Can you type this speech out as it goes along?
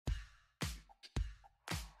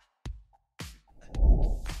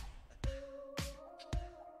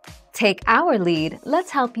Take our lead, let's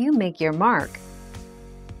help you make your mark.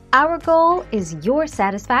 Our goal is your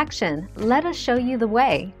satisfaction. Let us show you the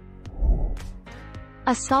way.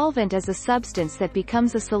 A solvent is a substance that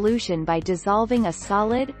becomes a solution by dissolving a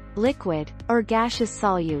solid, liquid, or gaseous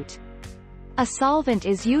solute. A solvent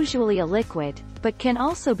is usually a liquid, but can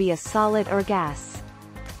also be a solid or gas.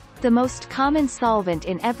 The most common solvent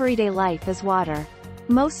in everyday life is water.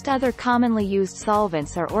 Most other commonly used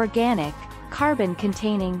solvents are organic,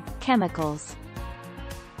 carbon-containing chemicals.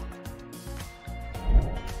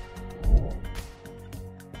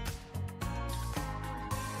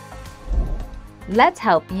 Let's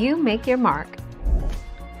help you make your mark.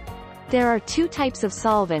 There are two types of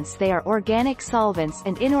solvents. They are organic solvents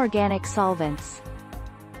and inorganic solvents.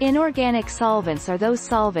 Inorganic solvents are those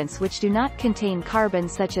solvents which do not contain carbon,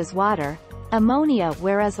 such as water, ammonia,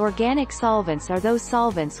 whereas organic solvents are those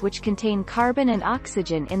solvents which contain carbon and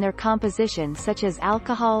oxygen in their composition, such as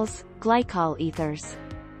alcohols, glycol ethers.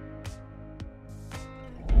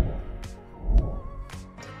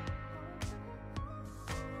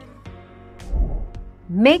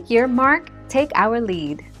 Make your mark, take our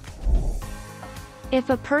lead. If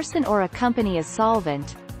a person or a company is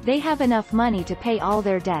solvent, they have enough money to pay all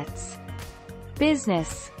their debts.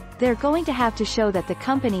 Business, they're going to have to show that the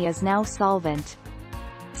company is now solvent.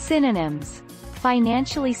 Synonyms: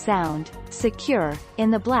 financially sound, secure,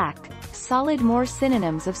 in the black, solid. More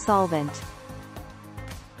synonyms of solvent.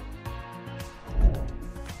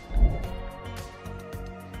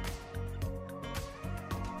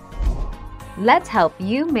 Let's help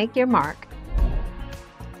you make your mark.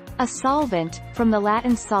 A solvent, from the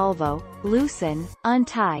Latin solvo, loosen,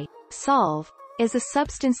 untie, solve, is a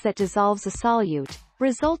substance that dissolves a solute,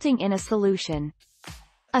 resulting in a solution.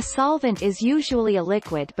 A solvent is usually a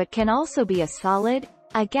liquid but can also be a solid,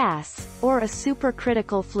 a gas, or a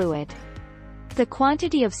supercritical fluid. The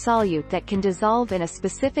quantity of solute that can dissolve in a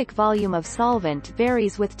specific volume of solvent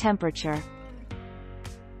varies with temperature.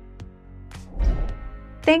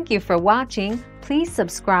 Thank you for watching. Please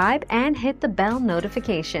subscribe and hit the bell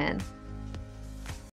notification.